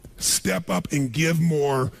step up and give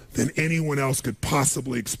more than anyone else could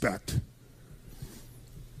possibly expect.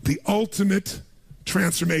 The ultimate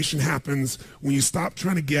transformation happens when you stop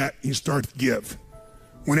trying to get and you start to give.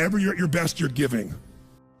 Whenever you're at your best, you're giving.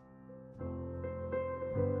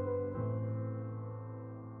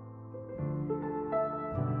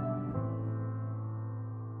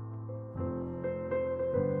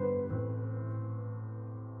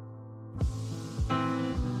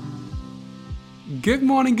 Good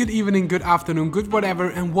morning, good evening, good afternoon, good whatever,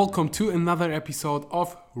 and welcome to another episode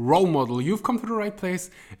of Role Model. You've come to the right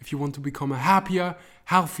place if you want to become a happier,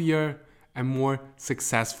 healthier, and more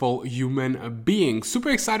successful human being.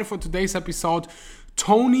 Super excited for today's episode.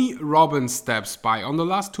 Tony Robbins steps by. On the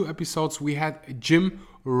last two episodes, we had Jim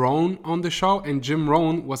Rohn on the show, and Jim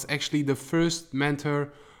Rohn was actually the first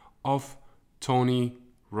mentor of Tony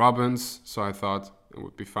Robbins. So I thought it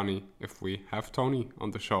would be funny if we have Tony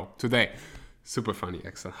on the show today. Super funny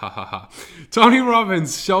accent, ha ha ha. Tony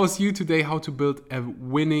Robbins shows you today how to build a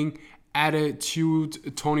winning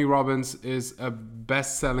attitude. Tony Robbins is a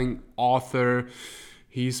best-selling author.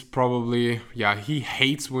 He's probably, he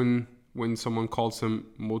hates when someone calls him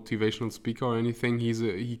motivational speaker or anything.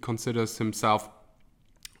 He considers himself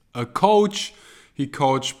a coach. He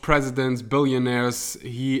coached presidents, billionaires.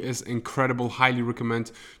 He is incredible. Highly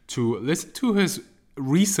recommend to listen to his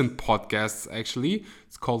recent podcasts. Actually,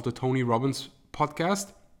 it's called the Tony Robbins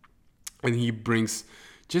podcast, and he brings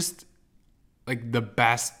just like the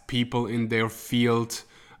best people in their field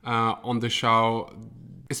on the show.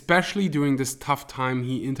 Especially during this tough time,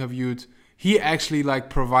 he actually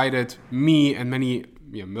provided me and many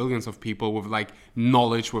millions of people with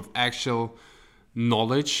actual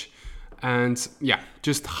knowledge. And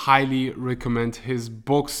just highly recommend his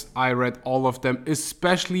books. I read all of them,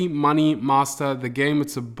 especially Money Master the Game.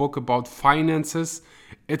 It's a book about finances.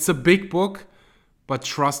 It's a big book, but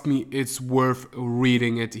trust me, it's worth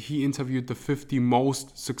reading it. He interviewed the 50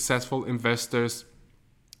 most successful investors,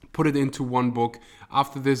 put it into one book.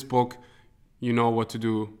 After this book, you know what to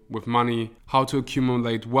do with money, how to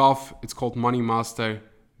accumulate wealth. It's called Money Master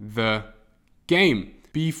the Game.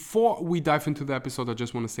 Before we dive into the episode, I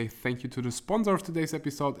just want to say thank you to the sponsor of today's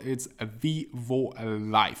episode. It's Vivo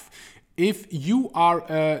Life. If you are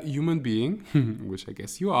a human being, which I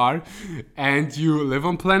guess you are, and you live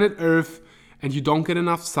on planet Earth and you don't get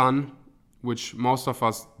enough sun, which most of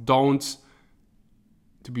us don't,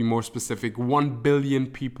 to be more specific, 1 billion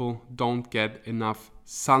people don't get enough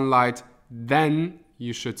sunlight, then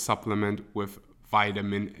you should supplement with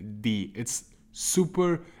vitamin D. It's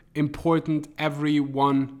super important.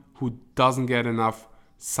 Everyone who doesn't get enough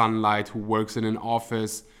sunlight, who works in an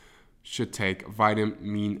office, should take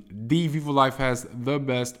vitamin D. Vivo Life has the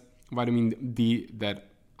best vitamin D that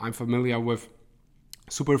I'm familiar with.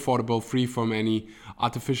 Super affordable, free from any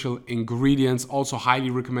artificial ingredients. Also highly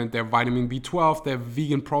recommend their vitamin B12. Their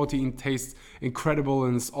vegan protein tastes incredible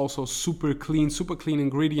and it's also super clean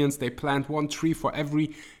ingredients. They plant one tree for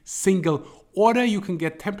every single order. You can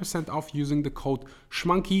get 10% off using the code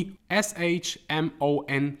SCHMONKEY,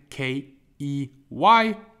 SHMONKEY,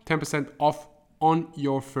 10% off on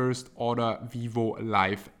your first order,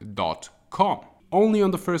 vivolife.com. Only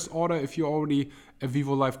on the first order. If you're already a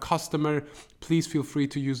Vivo Life customer, please feel free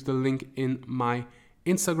to use the link in my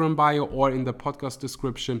Instagram bio or in the podcast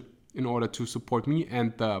description in order to support me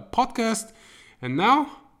and the podcast. And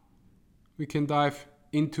now we can dive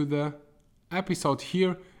into the episode.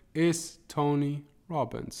 Here is Tony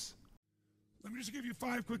Robbins. Let me just give you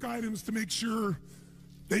 5 quick items to make sure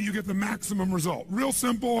that you get the maximum result. Real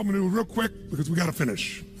simple. I'm going to do it real quick because we got to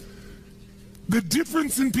finish. The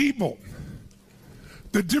difference in people,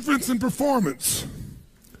 the difference in performance,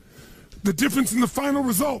 the difference in the final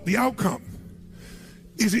result, the outcome,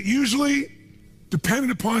 is it usually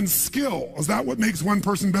dependent upon skill? Is that what makes one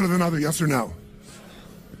person better than another? Yes or no?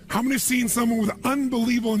 How many have seen someone with an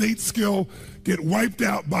unbelievable innate skill get wiped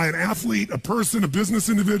out by an athlete, a person, a business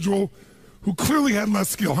individual who clearly had less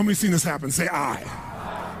skill? How many have seen this happen? Say aye.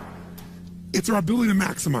 It's our ability to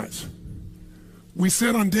maximize. We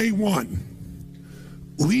said on day one,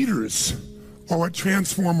 leaders are what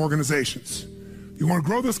transform organizations. You want to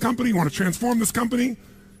grow this company, you want to transform this company,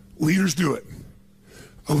 leaders do it.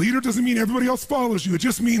 A leader doesn't mean everybody else follows you. It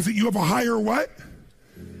just means that you have a higher what?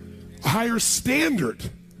 A higher standard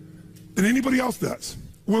than anybody else does.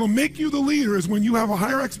 What'll make you the leader is when you have a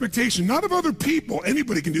higher expectation, not of other people.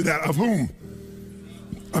 Anybody can do that. Of whom?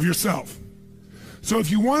 Of yourself. So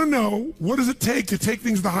if you want to know what does it take to take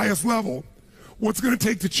things to the highest level, what's going to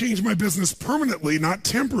take to change my business permanently, not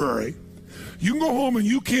temporary, you can go home and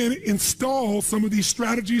you can install some of these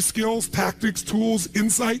strategies, skills, tactics, tools,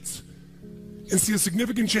 insights and see a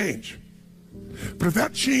significant change. But if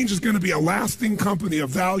that change is going to be a lasting company of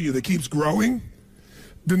value that keeps growing,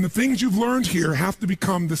 then the things you've learned here have to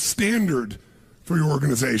become the standard for your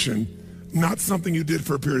organization, not something you did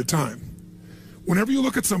for a period of time. Whenever you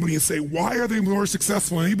look at somebody and say, why are they more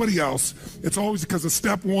successful than anybody else? It's always because of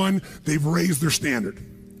step one, they've raised their standard.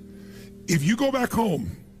 If you go back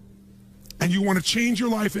home and you want to change your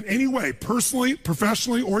life in any way, personally,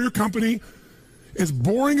 professionally, or your company, as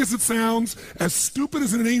boring as it sounds, as stupid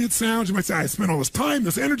as it ain't it sounds, you might say, I spent all this time,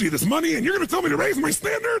 this energy, this money, and you're going to tell me to raise my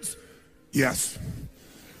standards? Yes.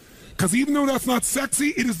 Because even though that's not sexy,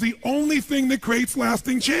 it is the only thing that creates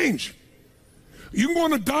lasting change. You can go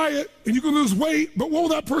on a diet and you can lose weight, but what will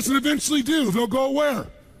that person eventually do? They'll go where?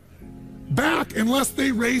 Back, unless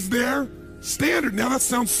they raise their standard. Now that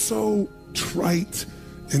sounds so trite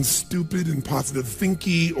and stupid and positive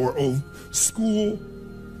thinky or old school,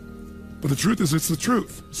 but the truth is it's the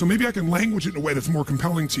truth. So maybe I can language it in a way that's more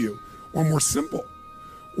compelling to you or more simple.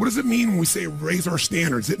 What does it mean when we say raise our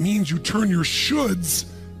standards? It means you turn your shoulds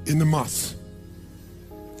into musts.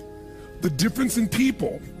 The difference in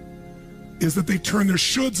people is that they turn their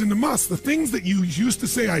shoulds into musts. The things that you used to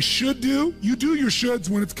say I should do, you do your shoulds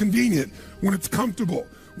when it's convenient, when it's comfortable,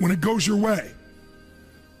 when it goes your way.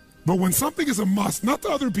 But when something is a must, not to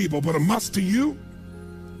other people, but a must to you,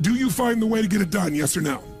 do you find the way to get it done, yes or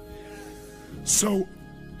no? So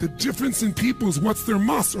the difference in people is what's their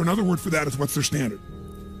must, or another word for that is what's their standard.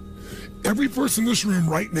 Every person in this room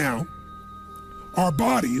right now, our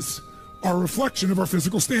bodies are a reflection of our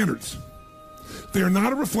physical standards. They are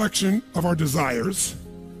not a reflection of our desires.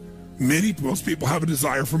 Most people have a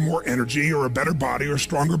desire for more energy or a better body or a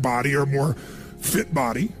stronger body or a more fit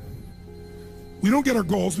body. We don't get our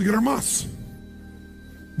goals, we get our musts.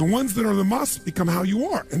 The ones that are the musts become how you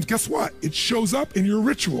are. And guess what? It shows up in your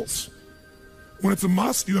rituals. When it's a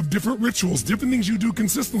must, you have different rituals, different things you do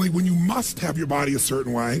consistently when you must have your body a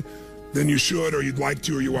certain way than you should or you'd like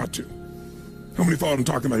to or you ought to. How many follow what I'm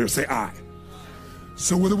talking about here? Say I.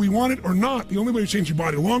 So whether we want it or not, the only way to change your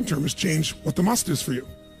body long term is change what the must is for you.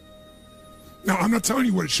 Now, I'm not telling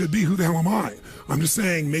you what it should be. Who the hell am I? I'm just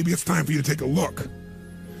saying maybe it's time for you to take a look.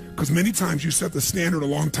 Because many times you set the standard a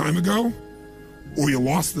long time ago, or you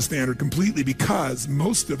lost the standard completely because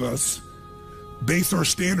most of us base our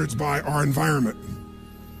standards by our environment.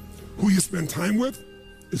 Who you spend time with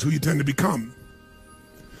is who you tend to become.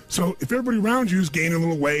 So if everybody around you is gaining a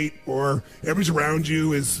little weight, or everybody around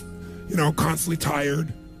you is, constantly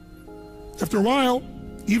tired, after a while,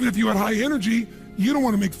 even if you had high energy, you don't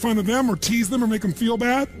want to make fun of them or tease them or make them feel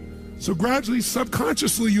bad. So gradually,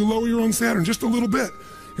 subconsciously, you lower your own standard just a little bit.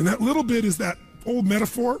 And that little bit is that old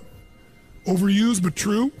metaphor, overused but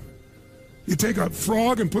true. You take a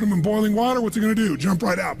frog and put him in boiling water, what's it going to do? Jump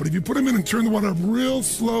right out. But if you put him in and turn the water up real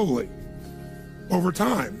slowly, over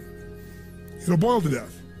time, it'll boil to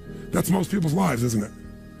death. That's most people's lives, isn't it?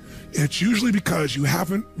 And it's usually because you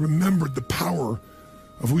haven't remembered the power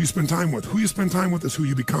of who you spend time with. Who you spend time with is who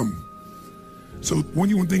you become. So one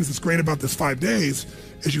of the things that's great about this 5 days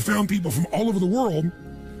is you found people from all over the world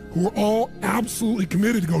who are all absolutely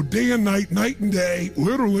committed to go day and night and day,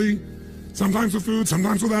 literally, sometimes with food,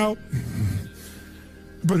 sometimes without,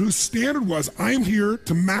 but whose standard was, I am here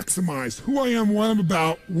to maximize who I am, what I'm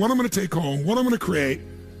about, what I'm going to take home, what I'm going to create.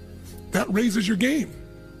 That raises your game.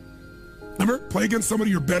 Remember, play against somebody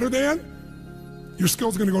you're better than, your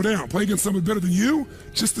skills are going to go down. Play against somebody better than you,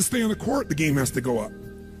 just to stay on the court, the game has to go up.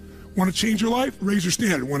 Want to change your life? Raise your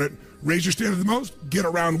standard. Want to raise your standard the most? Get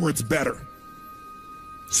around where it's better.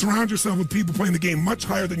 Surround yourself with people playing the game much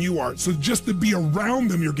higher than you are. So just to be around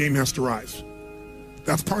them, your game has to rise.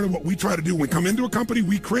 That's part of what we try to do. When we come into a company,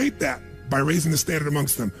 we create that by raising the standard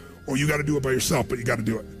amongst them. Or you got to do it by yourself, but you got to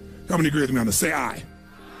do it. How many agree with me on this? Say I.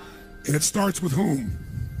 And it starts with whom?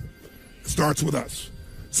 It starts with us.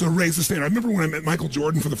 So raise the standard. I remember when I met Michael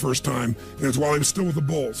Jordan for the first time, and it was while he was still with the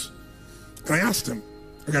Bulls. And I asked him,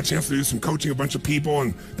 I got a chance to do some coaching a bunch of people,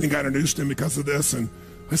 and I think I introduced him because of this. And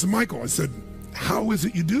I said, Michael, I said, how is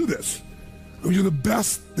it you do this? I mean, you're the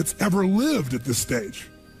best that's ever lived at this stage.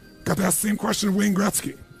 Got to ask the same question of Wayne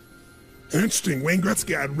Gretzky. And interesting, Wayne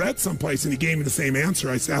Gretzky, I had read someplace and he gave me the same answer.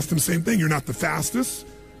 I asked him the same thing. You're not the fastest.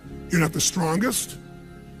 You're not the strongest.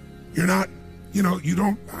 You're not, you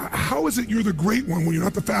don't, how is it you're the great one when you're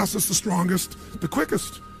not the fastest, the strongest, the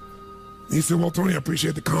quickest? And he said, well, Tony, I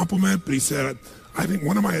appreciate the compliment, but he said, I think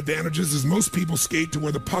one of my advantages is most people skate to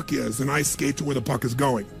where the puck is, and I skate to where the puck is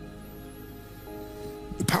going.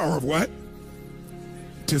 The power of what?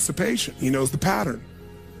 Anticipation. He knows the pattern.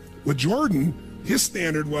 With Jordan, his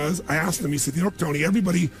standard was, I asked him, he said, Tony,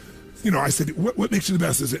 everybody I said, what makes you the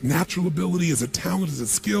best? Is it natural ability? Is it talent? Is it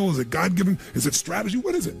skill? Is it God-given? Is it strategy?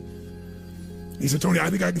 What is it? He said, Tony, I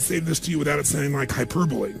think I can say this to you without it sounding like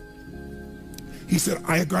hyperbole. He said,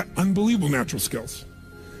 I have got unbelievable natural skills.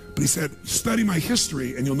 But he said, study my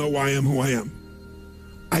history and you'll know why I am who I am.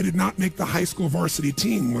 I did not make the high school varsity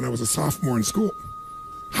team when I was a sophomore in school.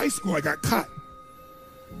 High school, I got cut.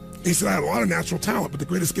 He said, I had a lot of natural talent, but the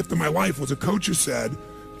greatest gift of my life was a coach who said,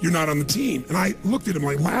 you're not on the team. And I looked at him,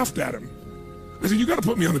 I laughed at him. I said, you got to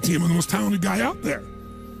put me on the team. I'm the most talented guy out there.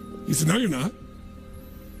 He said, no, you're not.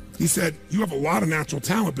 He said, you have a lot of natural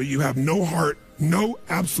talent, but you have no heart, no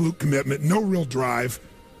absolute commitment, no real drive.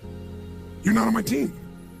 You're not on my team.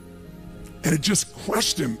 And it just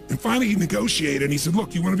crushed him. And finally he negotiated and he said,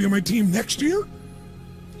 look, you want to be on my team next year?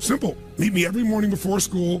 Simple. Meet me every morning before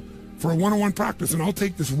school for a one-on-one practice, and I'll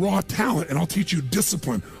take this raw talent and I'll teach you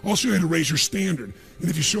discipline. I'll show you how to raise your standard. And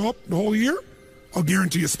if you show up the whole year, I'll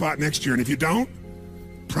guarantee you a spot next year. And if you don't,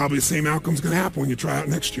 probably the same outcome's going to happen when you try out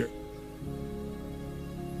next year.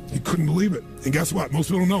 He couldn't believe it. And guess what? Most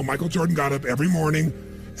people don't know. Michael Jordan got up every morning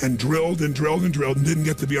and drilled and drilled and drilled and didn't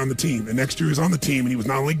get to be on the team. And next year he was on the team, and he was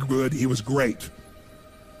not only good, he was great.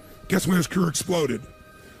 Guess when his career exploded?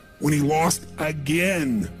 When he lost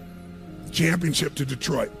again, championship to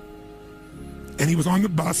Detroit. And he was on the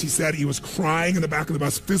bus. He said he was crying in the back of the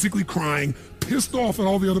bus, physically crying, pissed off at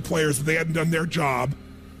all the other players that they hadn't done their job.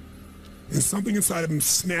 And something inside of him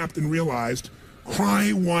snapped and realized,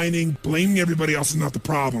 crying, whining, blaming everybody else is not the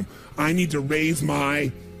problem. I need to raise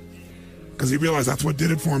my... Because he realized that's what did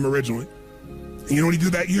it for him originally. And you know what he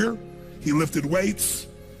did that year? He lifted weights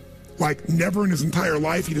like never in his entire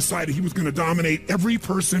life. He decided he was going to dominate every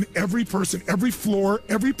person, every floor,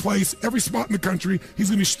 every place, every spot in the country. He's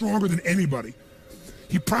going to be stronger than anybody.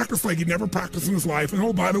 He practiced like he'd never practiced in his life. And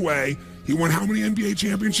oh, by the way, he won how many NBA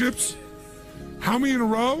championships? How many in a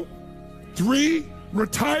row? 3.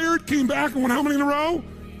 Retired, came back and won how many in a row?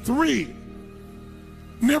 3.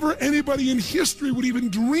 Never anybody in history would even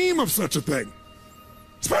dream of such a thing,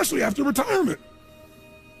 especially after retirement.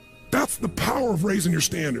 That's the power of raising your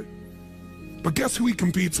standard. But guess who he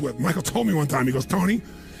competes with? Michael told me one time, he goes, Tony,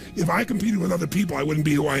 if I competed with other people, I wouldn't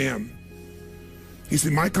be who I am. He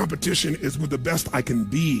said, my competition is with the best I can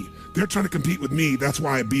be. They're trying to compete with me. That's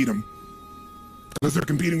why I beat them. Because they're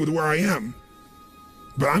competing with where I am.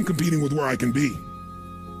 But I'm competing with where I can be.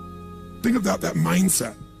 Think about that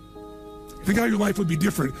mindset. Think how your life would be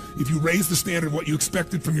different if you raised the standard of what you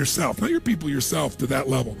expected from yourself, not your people, yourself, to that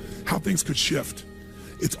level, how things could shift.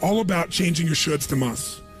 It's all about changing your shoulds to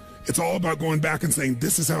musts. It's all about going back and saying,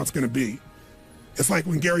 this is how it's going to be. It's like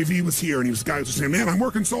when Gary Vee was here and he was guys were saying, man, I'm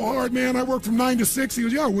working so hard, man. I work from 9 to 6. He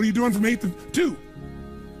goes, yeah, what are you doing from 8 to 2?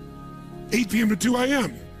 8 p.m. to 2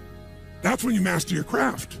 a.m. That's when you master your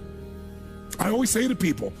craft. I always say to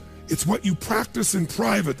people, it's what you practice in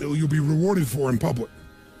private that you'll be rewarded for in public.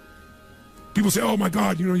 People say, oh my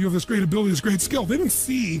God, you have this great ability, this great skill. They didn't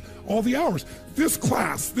see all the hours. This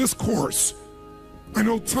class, this course, I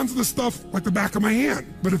know tons of this stuff like the back of my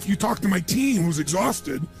hand. But if you talk to my team who's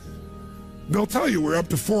exhausted, they'll tell you we're up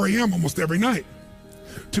to 4 a.m. almost every night.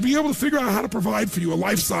 To be able to figure out how to provide for you a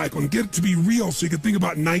life cycle and get it to be real so you can think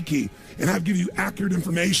about Nike and give you accurate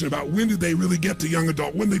information about when did they really get to young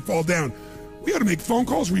adult, when they fall down. We had to make phone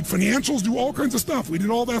calls, read financials, do all kinds of stuff. We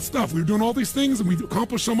did all that stuff. We were doing all these things and we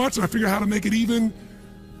accomplished so much, and I figured out how to make it even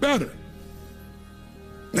better.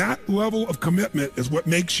 That level of commitment is what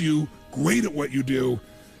makes you great at what you do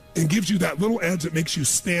and gives you that little edge that makes you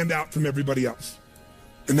stand out from everybody else.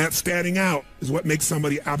 And that standing out is what makes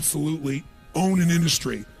somebody absolutely own an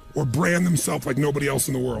industry or brand themselves like nobody else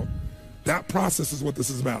in the world. That process is what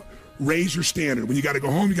this is about. Raise your standard. When you got to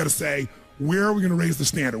go home, you got to say, where are we going to raise the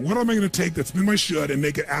standard? What am I going to take that's been my should and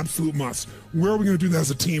make it absolute must? Where are we going to do that as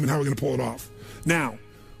a team and how are we going to pull it off? Now,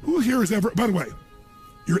 who here has ever, by the way,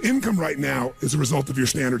 your income right now is a result of your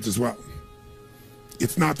standards as well.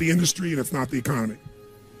 It's not the industry and it's not the economy.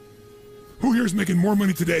 Who here is making more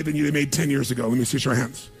money today than you made 10 years ago? Let me see your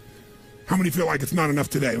hands. How many feel like it's not enough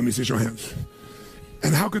today? Let me see your hands.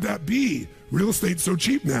 And how could that be? Real estate's so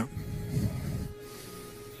cheap now.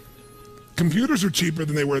 Computers are cheaper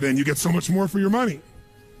than they were then. You get so much more for your money.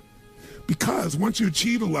 Because once you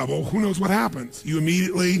achieve a level, who knows what happens? You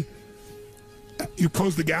immediately, you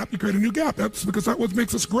close the gap, you create a new gap. That's because that's what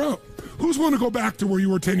makes us grow. Who's willing to go back to where you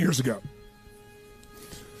were 10 years ago?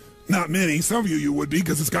 Not many. Some of you would be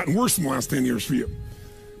because it's gotten worse in the last 10 years for you.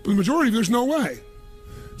 But the majority, there's no way.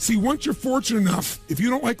 See, once you're fortunate enough, if you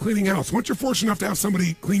don't like cleaning house, once you're fortunate enough to have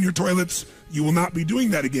somebody clean your toilets, you will not be doing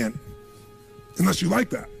that again. Unless you like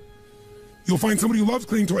that. You'll find somebody who loves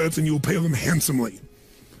cleaning toilets and you will pay them handsomely.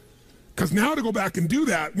 Because now to go back and do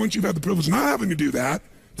that, once you've had the privilege of not having to do that,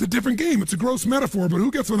 it's a different game. It's a gross metaphor, but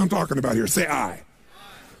who gets what I'm talking about here? Say I.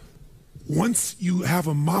 Once you have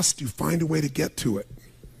a must, you find a way to get to it.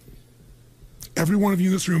 Every one of you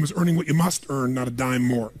in this room is earning what you must earn, not a dime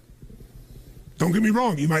more. Don't get me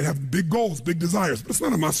wrong, you might have big goals, big desires, but it's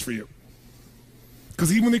not a must for you.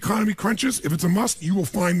 Because even when the economy crunches, if it's a must, you will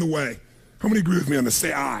find the way. How many agree with me on this?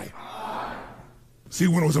 Say I. See,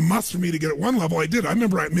 when it was a must for me to get at one level, I did. I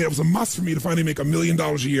remember it was a must for me to finally make $1 million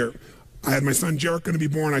a year. I had my son Jarek going to be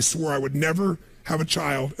born. I swore I would never have a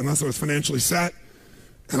child unless I was financially set,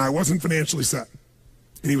 and I wasn't financially set,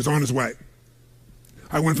 and he was on his way.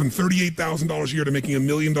 I went from $38,000 a year to making $1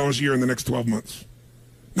 million a year in the next 12 months.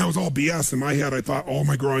 Now, it was all BS. In my head, I thought all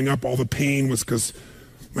my growing up, all the pain was because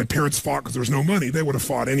my parents fought because there was no money. They would have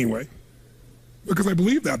fought anyway. Because I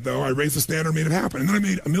believed that, though. I raised the standard, made it happen. And then I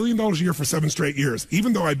made $1 million a year for 7 straight years.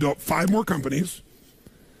 Even though I built 5 more companies,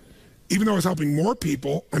 even though I was helping more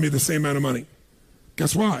people, I made the same amount of money.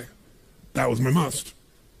 Guess why? That was my must.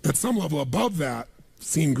 At some level above that,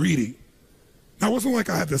 seemed greedy. Now, it wasn't like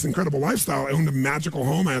I had this incredible lifestyle. I owned a magical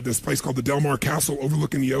home. I had this place called the Del Mar Castle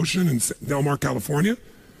overlooking the ocean in Del Mar, California.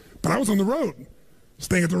 But I was on the road,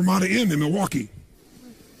 staying at the Ramada Inn in Milwaukee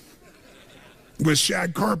with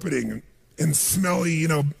shag carpeting and smelly,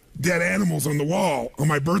 dead animals on the wall on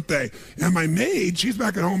my birthday. And my maid, she's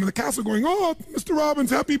back at home in the castle going, "Oh, Mr. Robbins,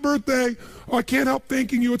 happy birthday. Oh, I can't help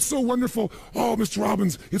thanking you. It's so wonderful. Oh, Mr.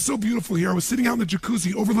 Robbins, it's so beautiful here. I was sitting out in the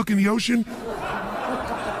jacuzzi overlooking the ocean.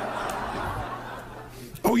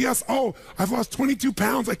 Oh, yes. Oh, I've lost 22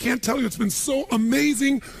 pounds. I can't tell you. It's been so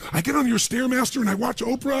amazing. I get on your Stairmaster and I watch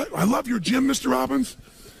Oprah. I love your gym, Mr. Robbins."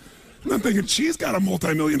 And I'm thinking, she's got a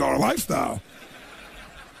multi-million-dollar lifestyle.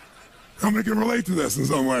 How many can relate to this in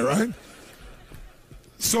some way, right?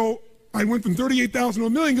 So I went from 38,000 to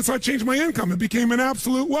 $1 million, so I changed my income. It became an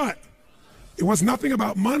absolute what? It was nothing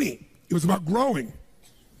about money. It was about growing.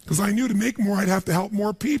 Because I knew to make more, I'd have to help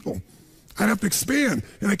more people. I'd have to expand.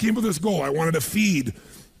 And I came with this goal. I wanted to feed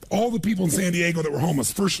all the people in San Diego that were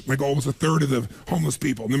homeless. First, my goal was 1/3 of the homeless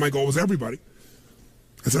people. And then my goal was everybody.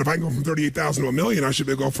 I said, if I can go from 38,000 to $1 million, I should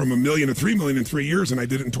be able to go from $1 million to $3 million in 3 years, and I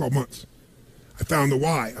did it in 12 months. I found the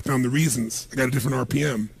why. I found the reasons. I got a different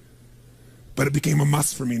RPM. But it became a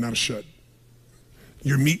must for me, not a should.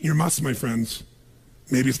 You're meeting your must, my friends.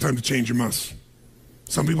 Maybe it's time to change your must.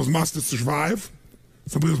 Some people's must is to survive.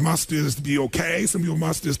 Some people's must is to be okay. Some people's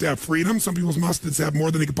must is to have freedom. Some people's must is to have more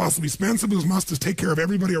than they could possibly spend. Some people's must is take care of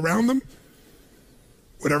everybody around them.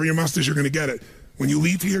 Whatever your must is, you're going to get it. When you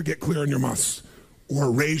leave here, get clear on your must.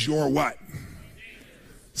 Or raise your what?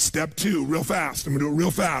 Step 2, real fast. I'm going to do it real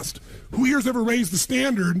fast. Who here's ever raised the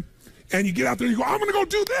standard and you get out there and you go, I'm going to go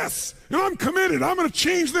do this. And I'm committed. I'm going to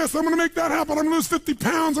change this. I'm going to make that happen. I'm going to lose 50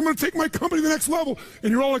 pounds. I'm going to take my company to the next level.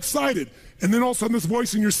 And you're all excited. And then all of a sudden this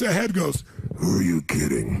voice in your head goes, who are you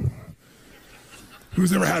kidding?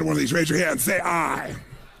 Who's ever had one of these? Raise your hand. Say I.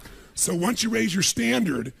 So once you raise your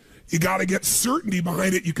standard, you got to get certainty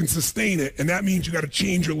behind it. You can sustain it. And that means you got to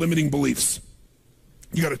change your limiting beliefs.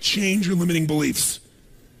 You got to change your limiting beliefs.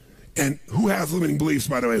 And who has limiting beliefs,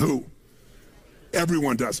 by the way? Who?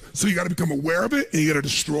 Everyone does. So you got to become aware of it and you got to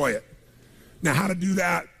destroy it. Now, how to do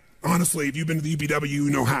that? Honestly, if you've been to the UPW, you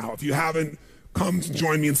know how. If you haven't, come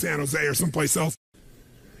join me in San Jose or someplace else.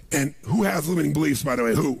 And who has limiting beliefs, by the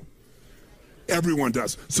way? Who? Everyone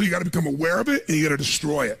does. So you got to become aware of it and you got to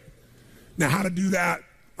destroy it. Now, how to do that?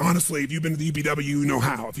 Honestly, if you've been to the UPW, you know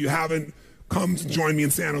how. If you haven't, come join me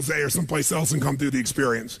in San Jose or someplace else and come through the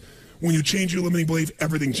experience. When you change your limiting belief,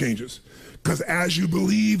 everything changes. Because as you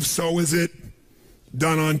believe, so is it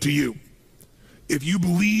done unto you. If you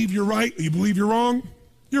believe you're right or you believe you're wrong,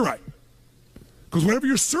 you're right. Because whatever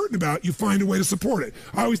you're certain about, you find a way to support it.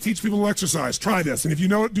 I always teach people to exercise. Try this. And if you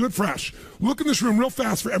know it, do it fresh. Look in this room real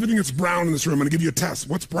fast for everything that's brown in this room. I'm going to give you a test.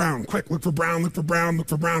 What's brown? Quick, look for brown, look for brown, look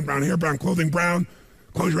for brown. Brown hair, brown clothing, brown.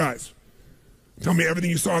 Close your eyes. Tell me everything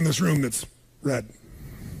you saw in this room that's red.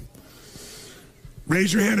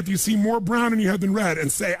 Raise your hand if you see more brown in your head than red and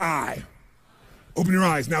say I. Open your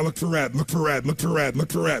eyes. Now look for red. Look for red. Look for red.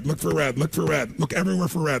 Look for red. Look for red. Look for red. Look everywhere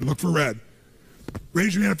for red. Look for red.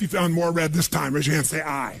 Raise your hand if you found more red this time. Raise your hand. Say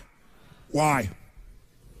I. Why?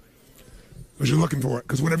 Because you're looking for it.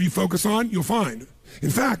 Because whatever you focus on, you'll find. In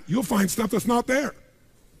fact, you'll find stuff that's not there.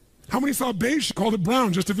 How many saw beige, called it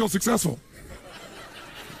brown just to feel successful?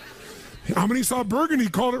 How many saw burgundy,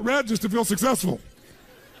 called it red just to feel successful?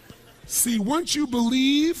 See, once you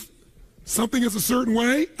believe something is a certain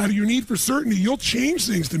way, out of your need for certainty, you'll change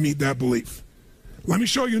things to meet that belief. Let me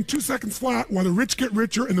show you in 2 seconds flat why the rich get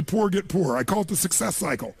richer and the poor get poorer. I call it the success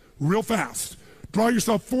cycle. Real fast. Draw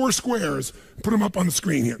yourself 4 squares, put them up on the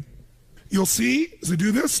screen here. You'll see, as I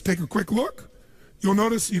do this, take a quick look. You'll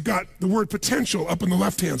notice you've got the word potential up in the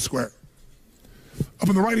left-hand square. Up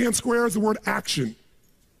in the right-hand square is the word action.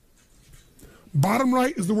 Bottom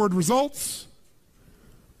right is the word results.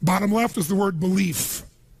 Bottom left is the word belief,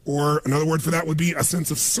 or another word for that would be a sense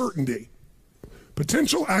of certainty.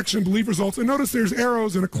 Potential, action, belief, results. And notice there's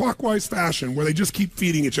arrows in a clockwise fashion where they just keep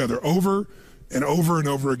feeding each other over and over and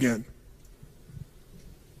over again.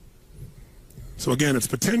 So again, it's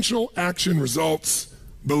potential, action, results,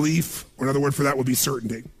 belief, or another word for that would be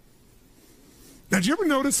certainty. Now, do you ever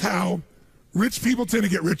notice how rich people tend to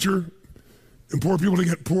get richer and poor people to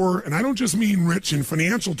get poorer? And I don't just mean rich in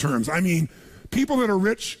financial terms. I mean people that are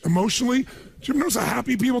rich emotionally. Do you ever notice how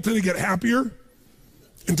happy people tend to get happier?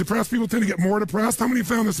 And depressed people tend to get more depressed? How many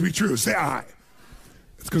found this to be true? Say aye.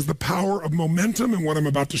 It's because the power of momentum and what I'm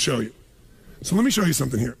about to show you. So let me show you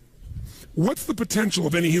something here. What's the potential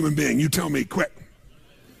of any human being? You tell me, quick.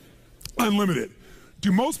 Unlimited.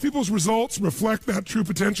 Do most people's results reflect that true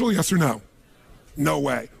potential? Yes or no? No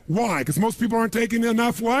way. Why? Because most people aren't taking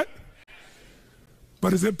enough what?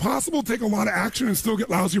 But is it possible to take a lot of action and still get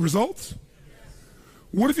lousy results?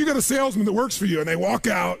 What if you got a salesman that works for you and they walk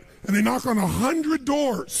out and they knock on 100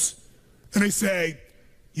 doors and they say,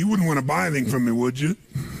 you wouldn't want to buy anything from me, would you?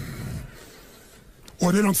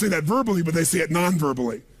 Or they don't say that verbally, but they say it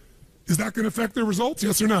non-verbally. Is that going to affect their results?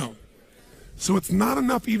 Yes or no? So it's not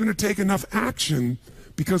enough even to take enough action,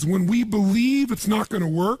 because when we believe it's not going to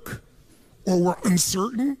work or we're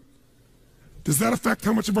uncertain, does that affect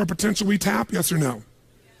how much of our potential we tap? Yes or no?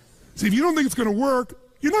 See, if you don't think it's going to work,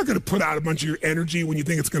 you're not going to put out a bunch of your energy when you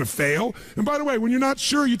think it's going to fail. And by the way, when you're not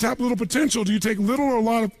sure, you tap little potential. Do you take little or a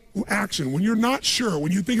lot of action? When you're not sure,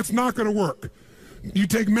 when you think it's not going to work, you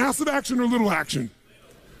take massive action or little action?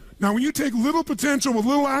 Now, when you take little potential with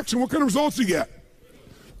little action, what kind of results do you get?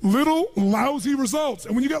 Little lousy results.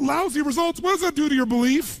 And when you get lousy results, what does that do to your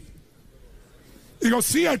belief? You go,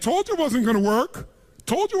 see, I told you it wasn't going to work.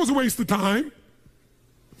 Told you it was a waste of time.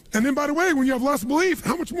 And then, by the way, when you have less belief,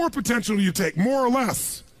 how much more potential do you take? More or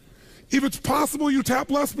less? If it's possible, you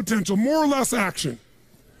tap less potential, more or less action.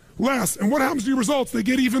 Less. And what happens to your results? They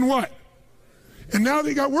get even what? And now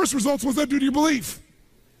they got worse results. What does that do to your belief?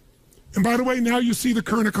 And by the way, now you see the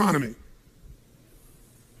current economy.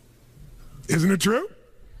 Isn't it true?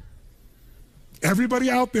 Everybody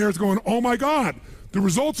out there is going, oh my God, the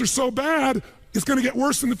results are so bad, it's going to get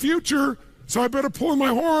worse in the future, so I better pull in my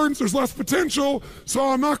horns, there's less potential, so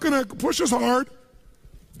I'm not going to push as hard.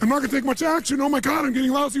 I'm not going to take much action. Oh my God, I'm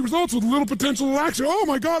getting lousy results with little potential action. Oh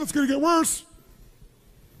my God, it's going to get worse.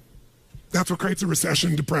 That's what creates a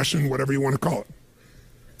recession, depression, whatever you want to call it.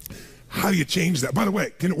 How do you change that? By the way,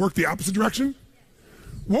 can it work the opposite direction?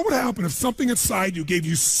 What would happen if something inside you gave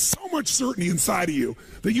you so much certainty inside of you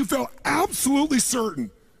that you felt absolutely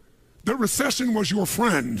certain that recession was your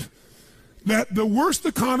friend, that the worst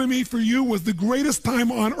economy for you was the greatest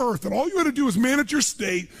time on earth, that all you had to do was manage your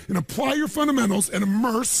state and apply your fundamentals and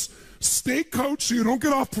immerse, stay coached so you don't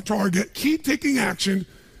get off target, keep taking action,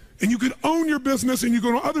 and you could own your business and you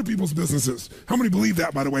go to other people's businesses? How many believe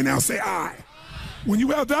that, by the way? Now say aye. When you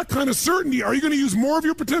have that kind of certainty, are you going to use more of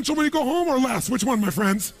your potential when you go home or less? Which one, my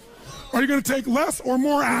friends? Are you going to take less or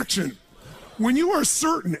more action? When you are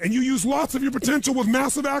certain and you use lots of your potential with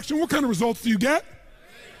massive action, what kind of results do you get?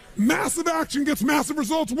 Massive action gets massive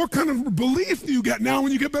results. What kind of belief do you get now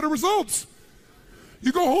when you get better results?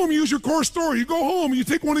 You go home, you use your core story. You go home and you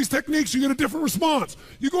take one of these techniques, you get a different response.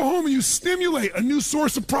 You go home and you stimulate a new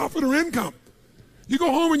source of profit or income. You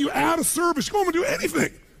go home and you add a service. You go home and do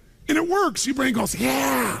anything. And it works. Your brain goes,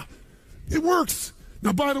 yeah, it works.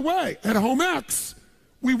 Now, by the way, at Home X,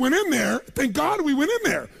 we went in there. Thank God we went in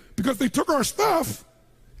there, because they took our stuff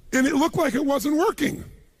and it looked like it wasn't working.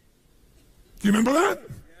 Do you remember that?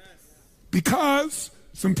 Yes. Because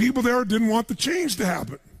some people there didn't want the change to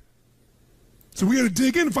happen. So we had to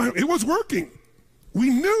dig in and find it was working.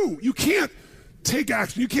 We knew you can't take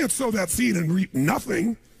action. You can't sow that seed and reap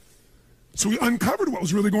nothing. So we uncovered what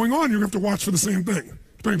was really going on. You're going to have to watch for the same thing,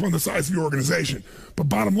 depending upon the size of your organization. But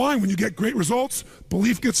bottom line, when you get great results,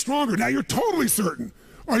 belief gets stronger. Now you're totally certain.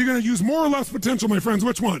 Are you going to use more or less potential, my friends?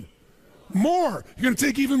 Which one? More. You're going to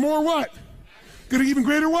take even more what? Going to even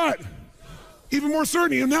greater what? Even more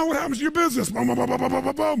certainty. And now what happens to your business? Boom, boom, boom, boom, boom,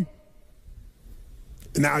 boom, boom.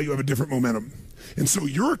 And now you have a different momentum. And so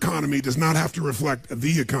your economy does not have to reflect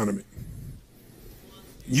the economy.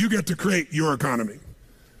 You get to create your economy.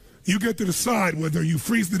 You get to decide whether you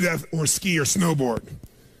freeze to death or ski or snowboard.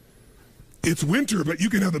 It's winter, but you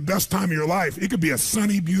can have the best time of your life. It could be a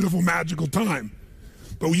sunny, beautiful, magical time.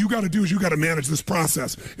 But what you got to do is you got to manage this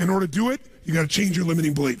process. In order to do it, you got to change your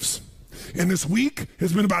limiting beliefs. And this week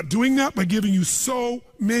has been about doing that by giving you so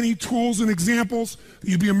many tools and examples that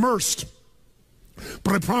you'll be immersed.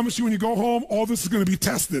 But I promise you when you go home, all this is going to be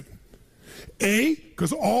tested. A,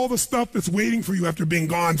 because all the stuff that's waiting for you after being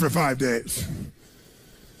gone for 5 days.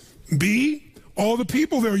 B, all the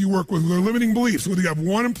people there you work with, their limiting beliefs, whether you have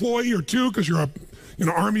one employee or two because you're an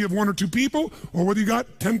army of one or two people, or whether you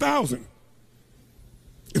got 10,000.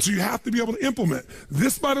 And so you have to be able to implement.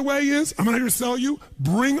 This, by the way, is, I'm not here to sell you,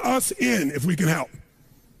 bring us in if we can help.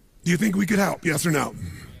 Do you think we could help? Yes or no?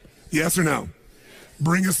 Yes or no?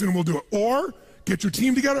 Bring us in and we'll do it. Or get your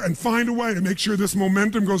team together and find a way to make sure this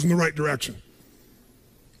momentum goes in the right direction.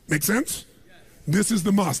 Make sense? This is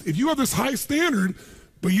the must. If you have this high standard,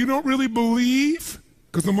 but you don't really believe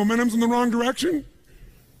because the momentum's in the wrong direction,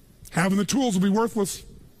 having the tools will be worthless.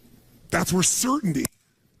 That's where certainty,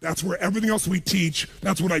 that's where everything else we teach,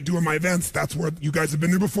 that's what I do in my events, that's where you guys have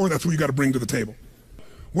been there before, that's what you got to bring to the table.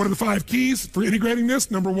 What are the 5 keys for integrating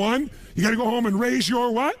this? Number 1, you got to go home and raise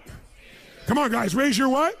your what? Come on, guys, raise your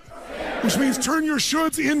what? Which means turn your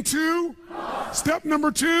shoulds into. Step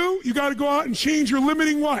number 2, you got to go out and change your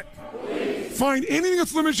limiting what? Find anything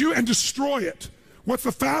that's limited you and destroy it. What's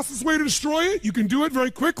the fastest way to destroy it? You can do it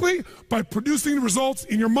very quickly by producing the results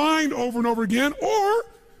in your mind over and over again. Or,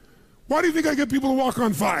 why do you think I get people to walk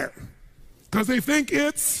on fire? Because they think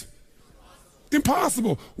it's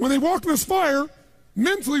impossible. When they walk in this fire,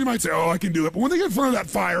 mentally you might say, oh, I can do it. But when they get in front of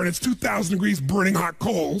that fire and it's 2,000 degrees burning hot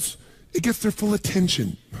coals, it gets their full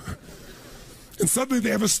attention. And suddenly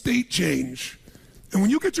they have a state change. And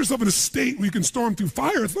when you get yourself in a state where you can storm through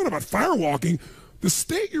fire, it's not about fire walking. The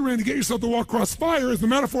state you're in to get yourself to walk across fire is the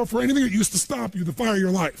metaphor for anything that used to stop you, the fire of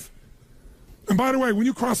your life. And by the way, when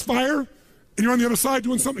you cross fire and you're on the other side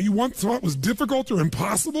doing something you once thought was difficult or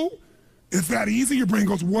impossible, it's that easy, your brain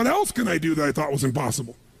goes, what else can I do that I thought was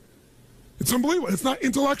impossible? It's unbelievable. It's not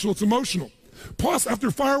intellectual, it's emotional. Plus,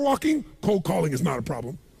 after fire walking, cold calling is not a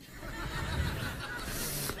problem.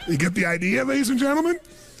 You get the idea, ladies and gentlemen?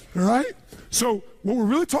 All right? So what we're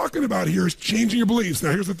really talking about here is changing your beliefs.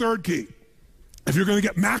 Now, here's the 3rd key. If you're going to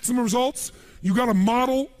get maximum results, you got to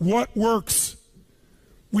model what works.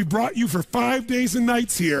 We brought you for 5 days and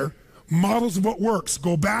nights here, models of what works.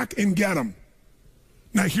 Go back and get them.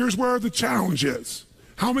 Now, here's where the challenge is.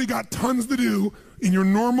 How many got tons to do in your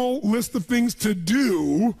normal list of things to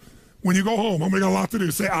do when you go home? How many got a lot to do?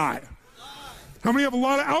 Say aye. How many have a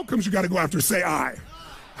lot of outcomes you got to go after? Say aye.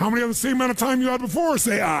 How many have the same amount of time you had before?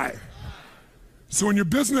 Say aye. So in your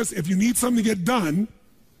business, if you need something to get done,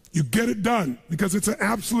 you get it done because it's an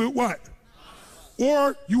absolute what?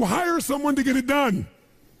 Or you hire someone to get it done.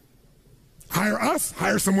 Hire us,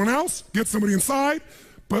 hire someone else, get somebody inside.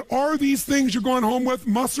 But are these things you're going home with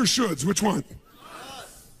musts or shoulds? Which one?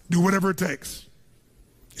 Do whatever it takes.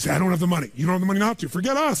 You say, I don't have the money. You don't have the money not to.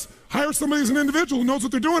 Forget us. Hire somebody as an individual who knows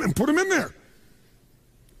what they're doing and put them in there.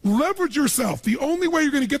 Leverage yourself. The only way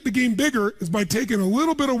you're going to get the game bigger is by taking a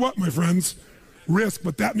little bit of what, my friends? Risk,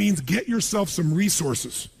 but that means get yourself some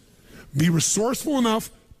resources. Be resourceful enough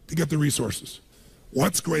to get the resources.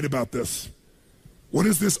 What's great about this? What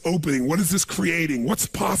is this opening? What is this creating? What's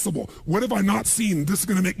possible? What have I not seen? This is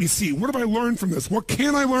going to make me see. What have I learned from this? What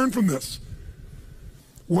can I learn from this?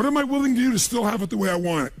 What am I willing to do to still have it the way I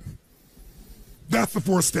want it? That's the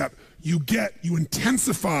 4th step. You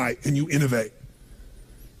intensify, and you innovate.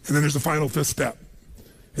 And then there's the final 5th step.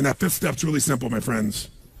 And that 5th step's really simple, my friends.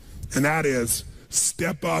 And that is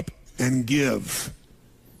step up and give.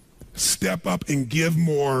 Step up and give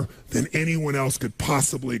more than anyone else could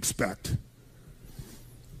possibly expect.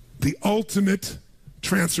 The ultimate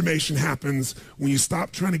transformation happens when you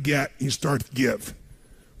stop trying to get and you start to give.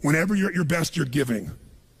 Whenever you're at your best, you're giving.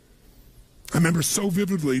 I remember so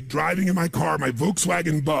vividly driving in my car, my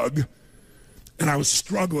Volkswagen Bug, and I was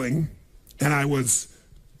struggling, and I was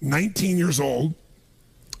 19 years old.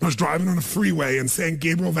 I was driving on a freeway in San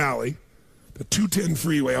Gabriel Valley, the 210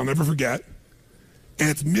 freeway, I'll never forget. And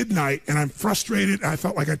it's midnight, and I'm frustrated. I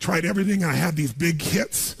felt like I tried everything, and I had these big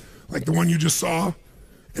hits, like the one you just saw,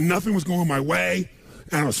 and nothing was going my way,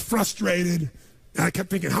 and I was frustrated, and I kept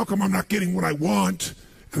thinking, how come I'm not getting what I want?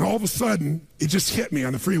 And all of a sudden, it just hit me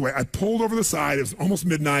on the freeway. I pulled over the side. It was almost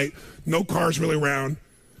midnight, no cars really around.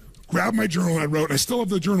 Grabbed my journal, and I wrote, and I still have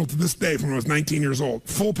the journal to this day from when I was 19 years old,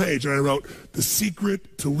 full page, and I wrote, the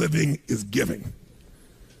secret to living is giving.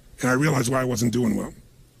 And I realized why I wasn't doing well.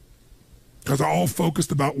 Because I all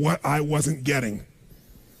focused about what I wasn't getting.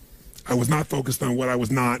 I was not focused on what I was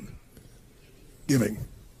not giving.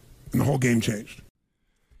 And the whole game changed.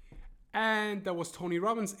 And that was Tony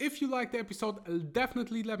Robbins. If you liked the episode,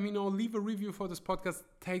 definitely let me know. Leave a review for this podcast.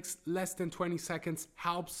 Takes less than 20 seconds.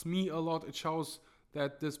 Helps me a lot. It shows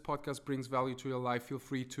that this podcast brings value to your life, feel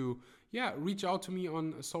free to reach out to me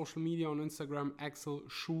on social media, on Instagram, Axel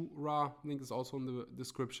Shura. Link is also in the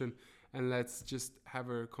description. And let's just have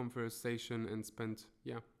a conversation and spend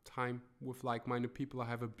time with like-minded people. I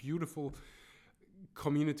have a beautiful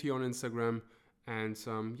community on Instagram, and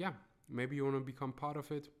maybe you want to become part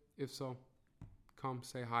of it. If so, come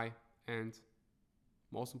say hi, and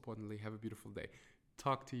most importantly, have a beautiful day.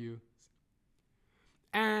 Talk to you.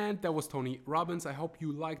 And that was Tony Robbins. I hope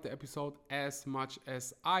you liked the episode as much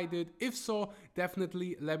as I did. If so,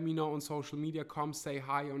 definitely let me know on social media. Come say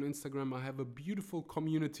hi on Instagram. I have a beautiful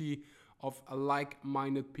community of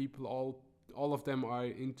like-minded people. All of them are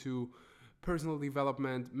into personal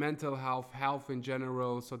development, mental health, health in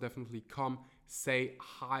general. So definitely come say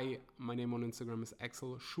hi. My name on Instagram is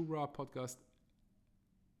Axel Shura Podcast.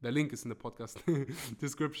 The link is in the podcast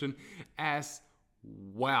description as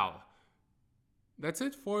well. That's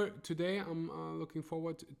it for today. I'm looking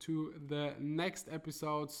forward to the next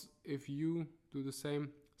episodes. If you do the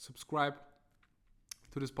same, subscribe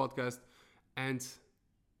to this podcast and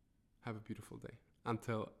have a beautiful day.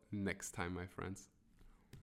 Until next time, my friends.